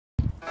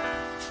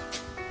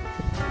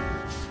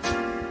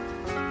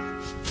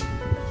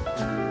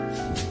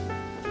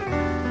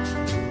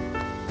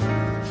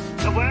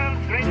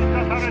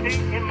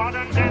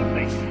modern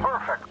dancing.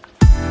 Perfect.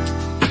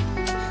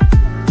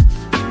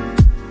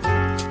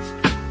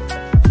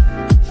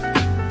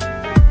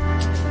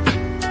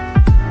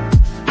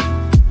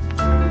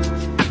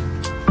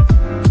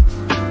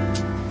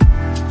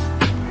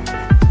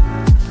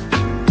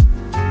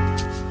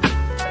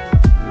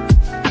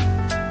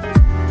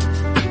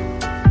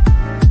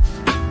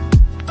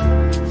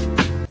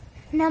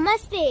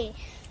 Namaste!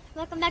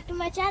 Welcome back to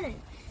my channel.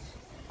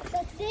 So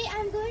today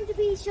I'm going to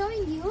be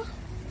showing you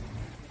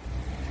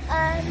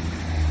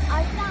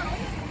our town,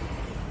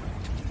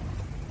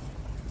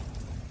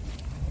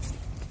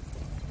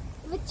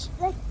 which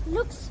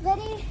looks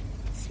very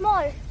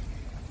small,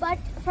 but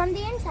from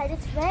the inside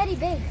it's very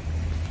big.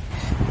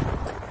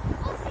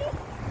 Oh, see?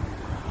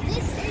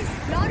 This is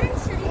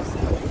Lawrence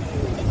School.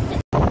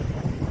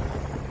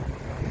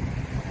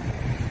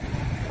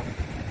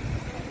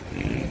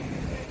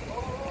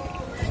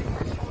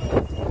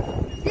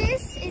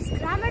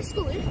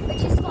 School,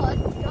 which is called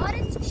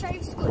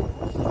Warwickshire School.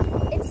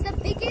 It's the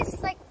biggest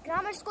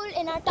grammar school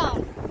in our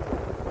town.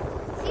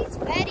 See, it's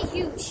very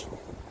huge.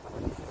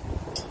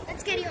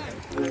 Let's carry on.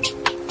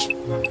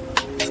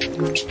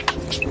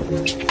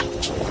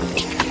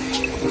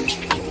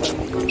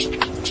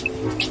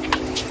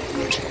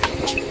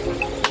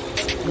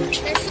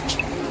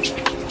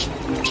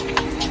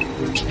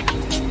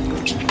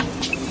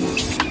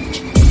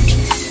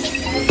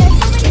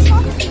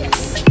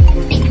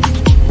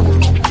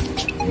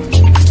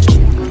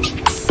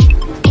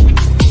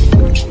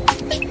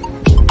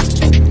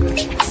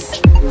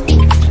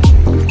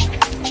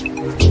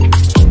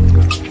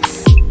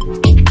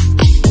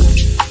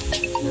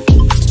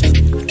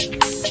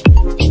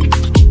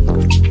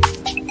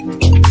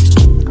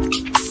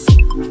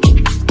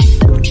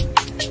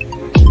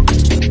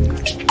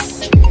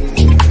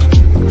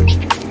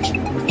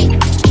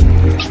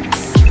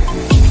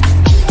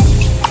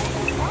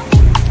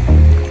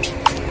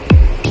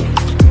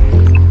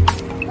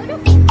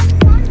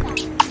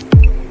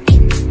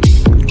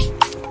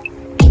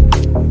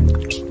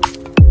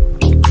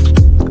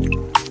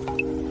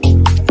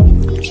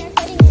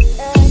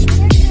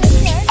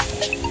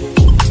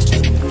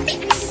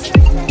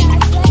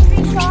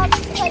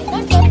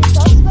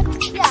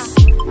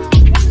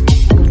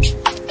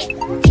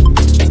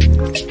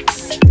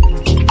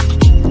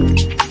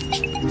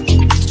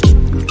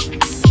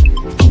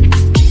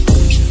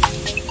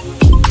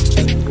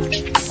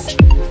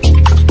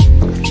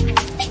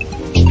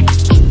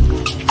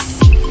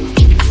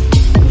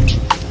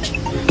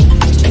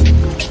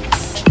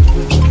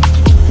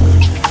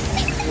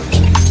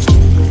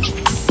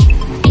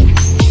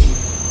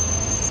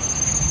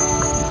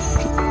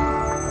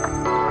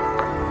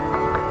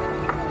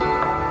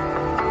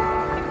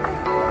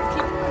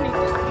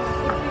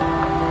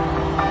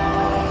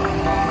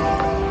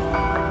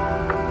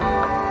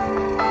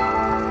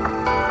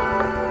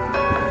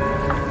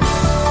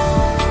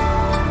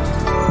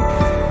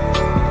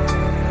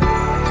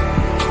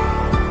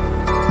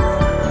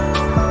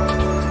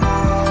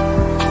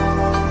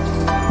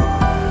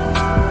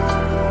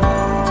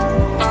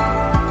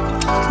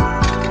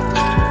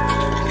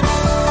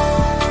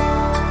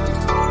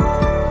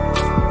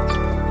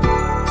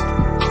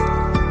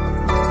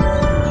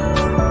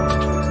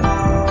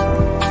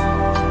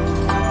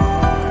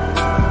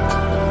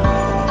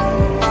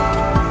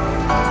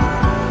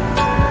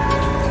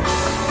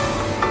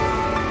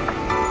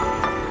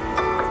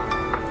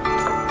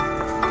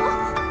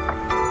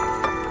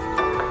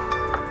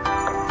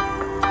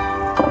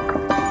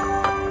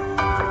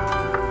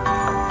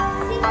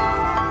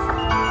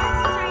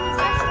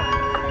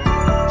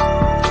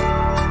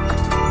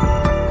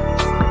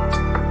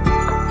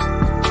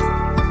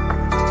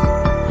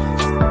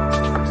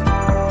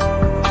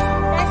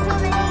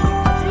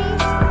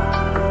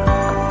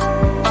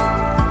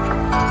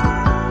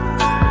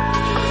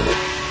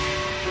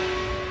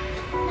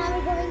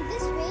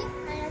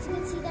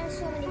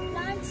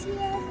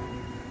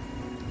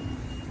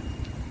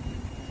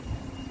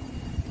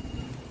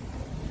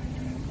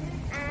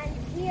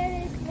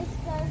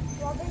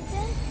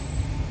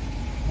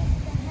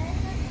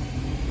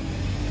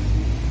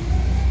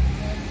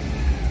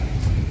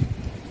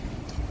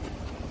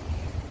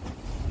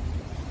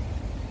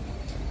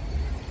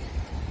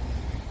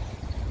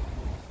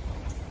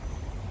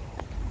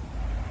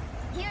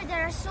 Here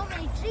there are so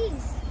many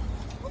trees.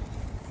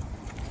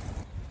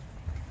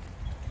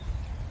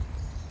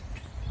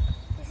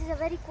 This is a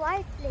very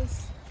quiet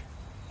place,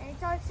 and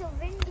it's also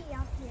windy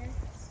out here,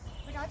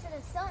 but also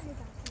the sun is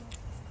out here.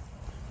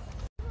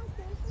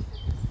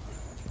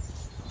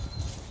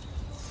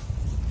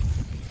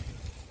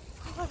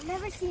 Oh, I've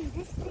never seen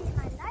this tree in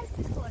my life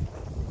before.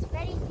 It's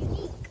very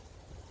unique.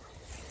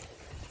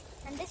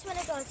 And this one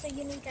is also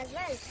unique as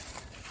well.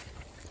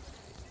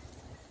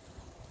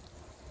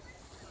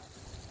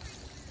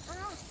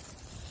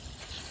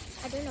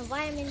 I don't know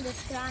why I'm in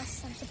this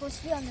grass. I'm supposed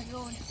to be on the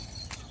road.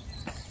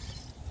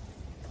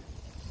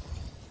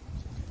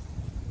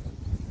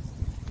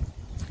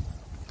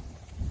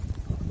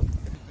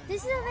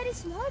 This is a very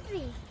small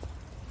tree.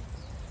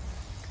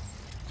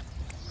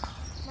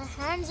 My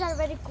hands are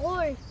very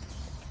cold.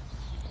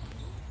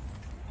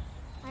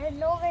 I don't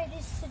know where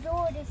this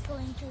road is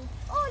going to.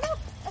 Oh look,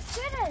 a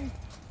squirrel.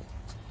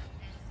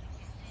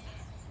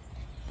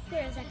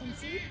 Here as I can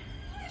see.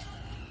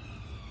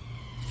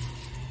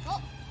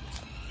 Oh.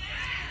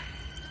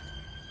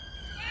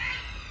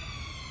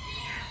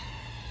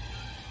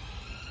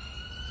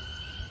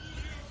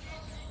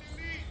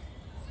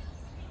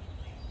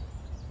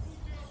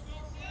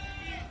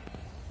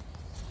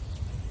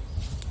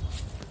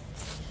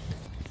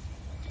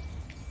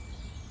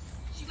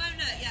 She won't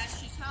hurt, yeah,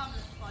 she's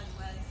harmless by the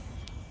way.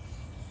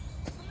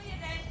 Come here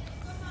then,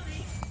 come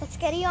Molly. Let's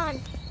carry on.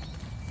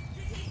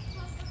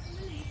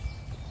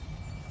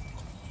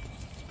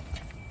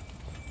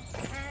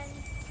 And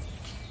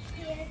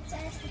here it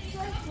says the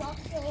church block,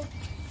 so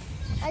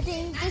I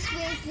think this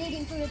way is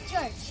leading to the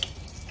church.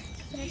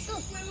 So let's go.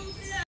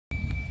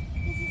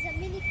 This is a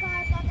mini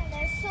car park and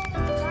there's so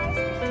many cars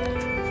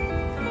here.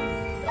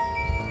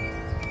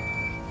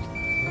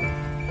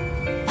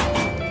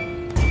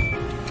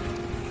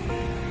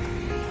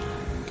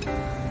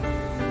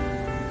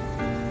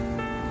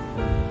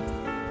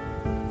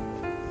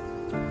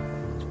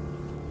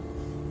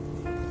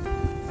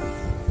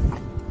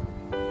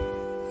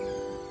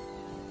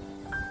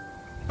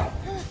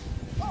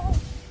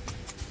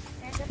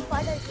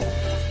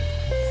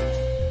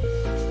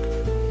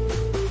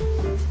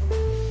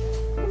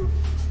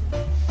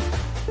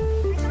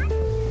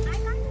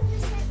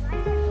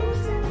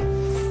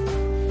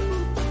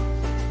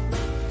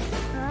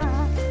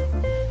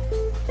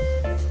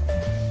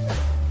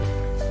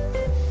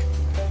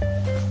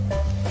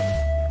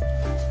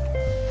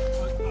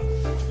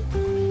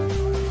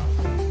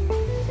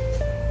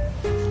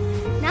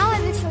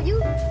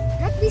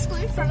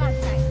 From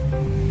outside.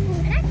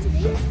 And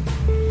actually,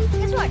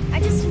 guess what? I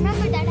just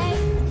remembered that I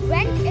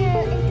went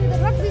into the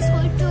rugby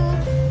school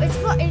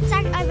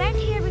I went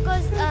here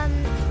because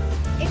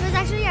it was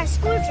actually our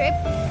school trip,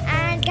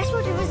 and guess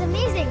what? It was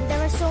amazing. There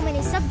were so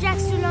many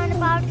subjects to learn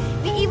about.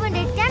 We even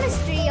did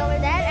chemistry over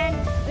there, and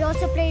we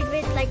also played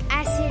with like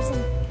acids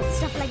and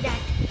stuff like that.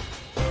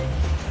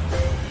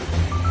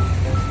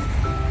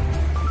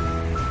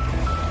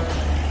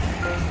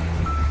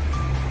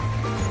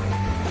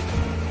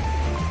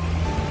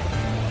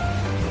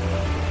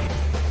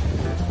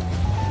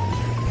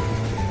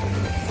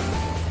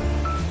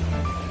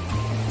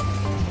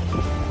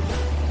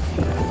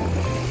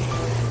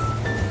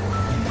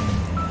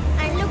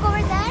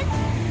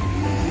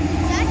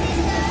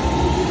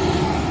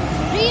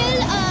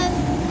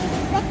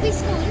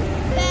 School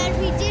where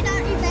we did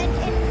our event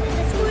in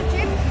the school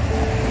trip.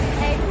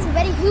 It's a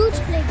very huge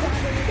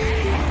playground over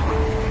there.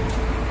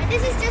 And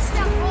this is just a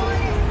hall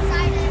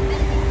inside a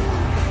building.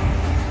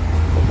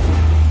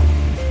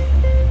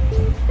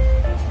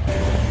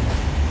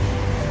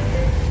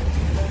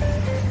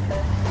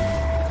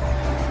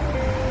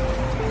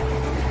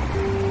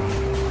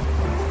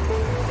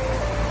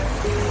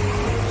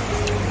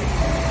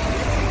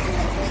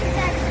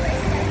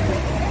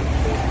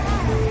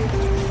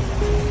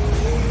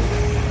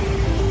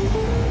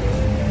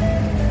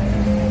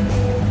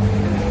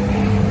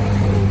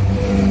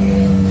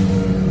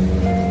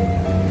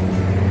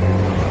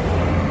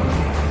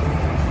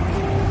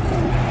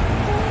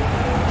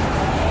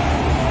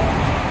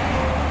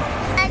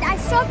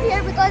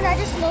 Here because I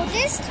just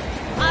noticed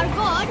our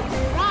god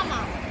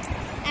Rama,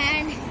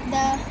 and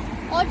the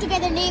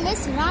altogether name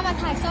is Rama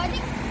Thai. So I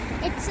think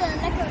it's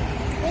like a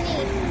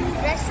mini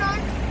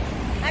restaurant.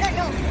 I don't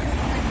know.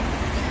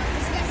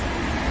 Just guessing.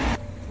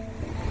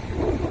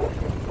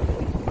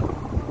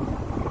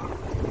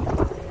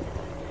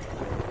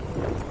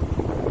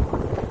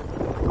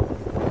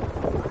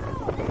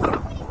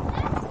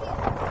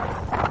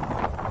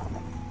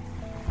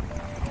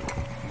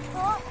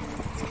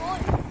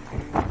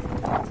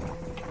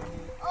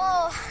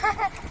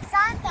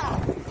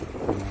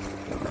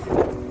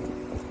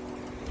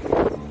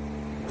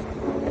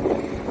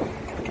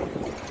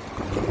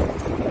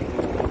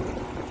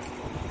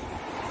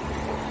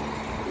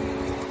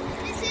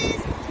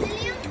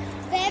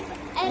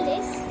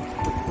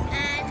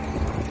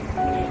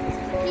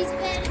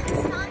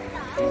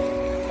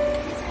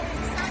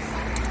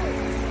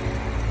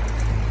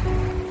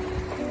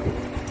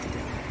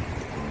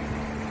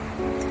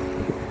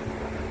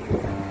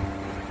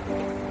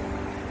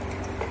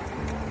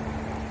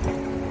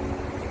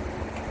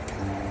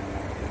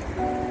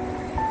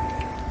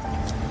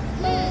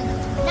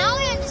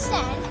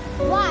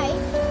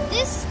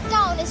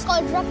 Is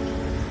called rugby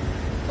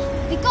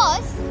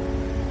because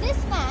this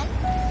man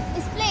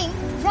is playing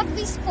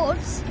rugby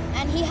sports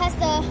and he has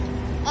the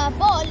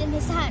ball in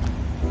his hand.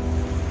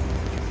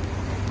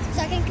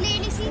 So I can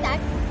clearly see that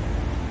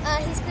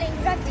he's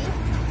playing rugby,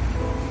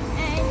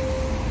 and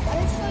I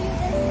will show you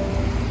this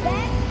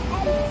Web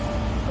Ellis.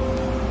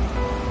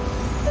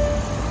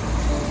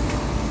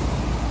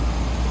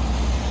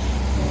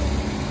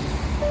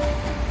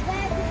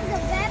 This is a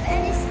Web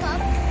Ellis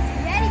Cup. It's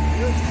very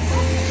huge.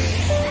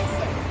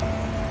 Massive.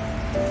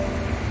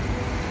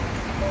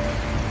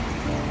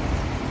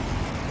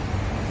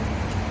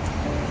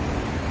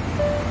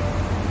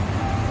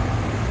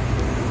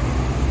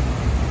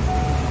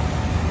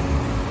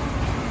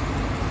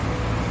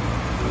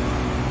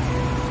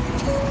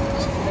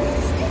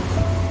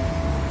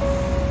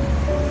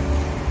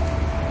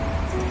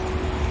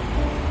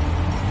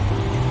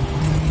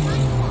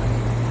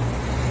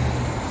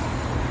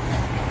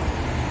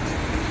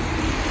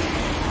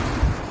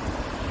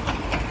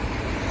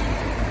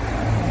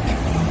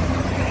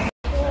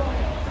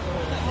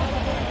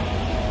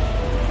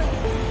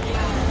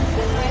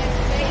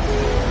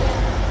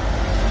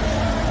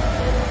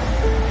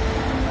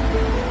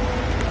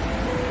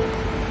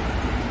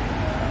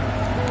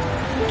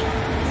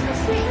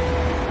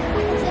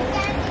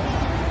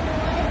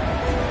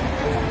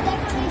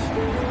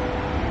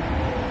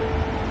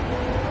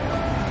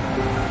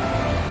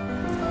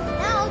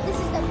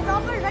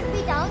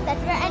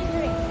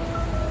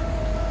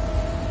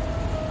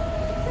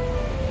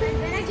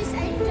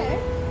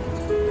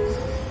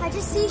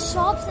 just see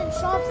shops and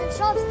shops and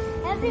shops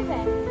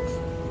everywhere.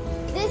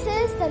 This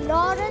is the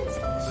Lawrence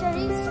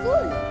Sharif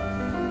School.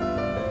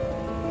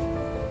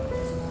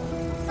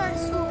 It's not a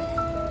school.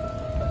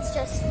 It's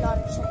just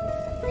Lawrence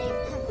Sharif name.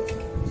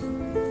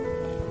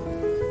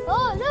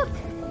 Oh look!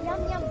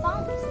 Yum Yum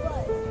Bounce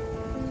Bird.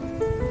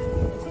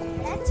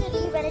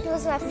 Actually, when it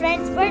was my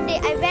friend's birthday,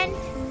 I went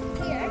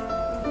here.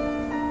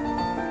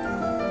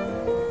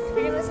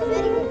 And it was a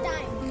very good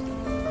time.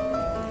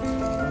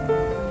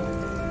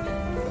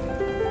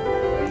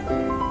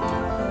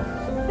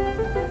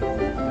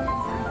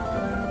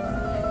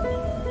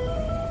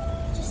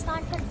 Just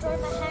can't control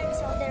my hands,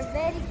 so they're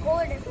very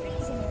cold and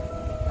freezing.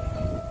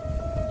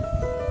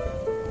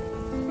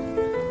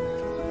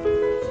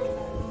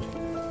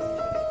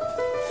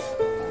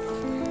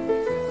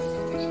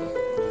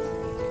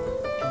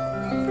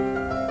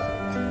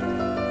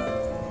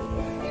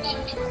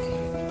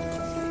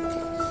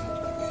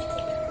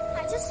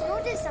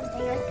 Notice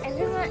something, like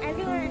everyone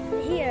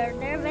here,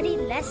 there are very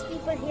less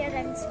people here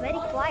and it's very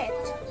quiet.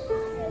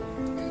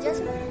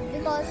 Just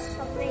because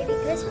of maybe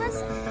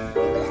Christmas,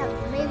 people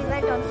have maybe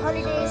went on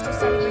holidays to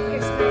celebrate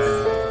Christmas.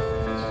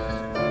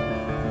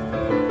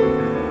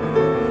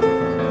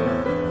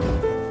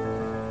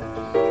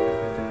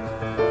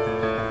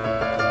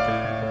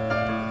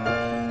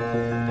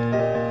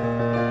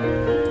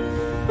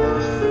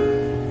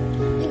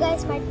 You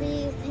guys might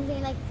be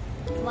thinking like,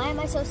 why am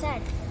I so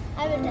sad?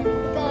 I will tell you,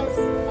 because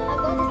I'm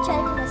going to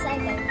charge my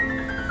cycle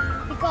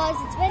because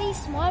it's very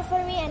small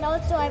for me, and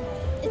also I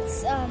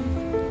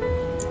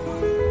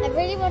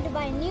really want to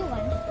buy a new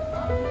one.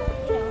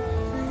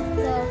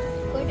 So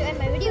I'm going to end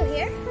my video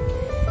here.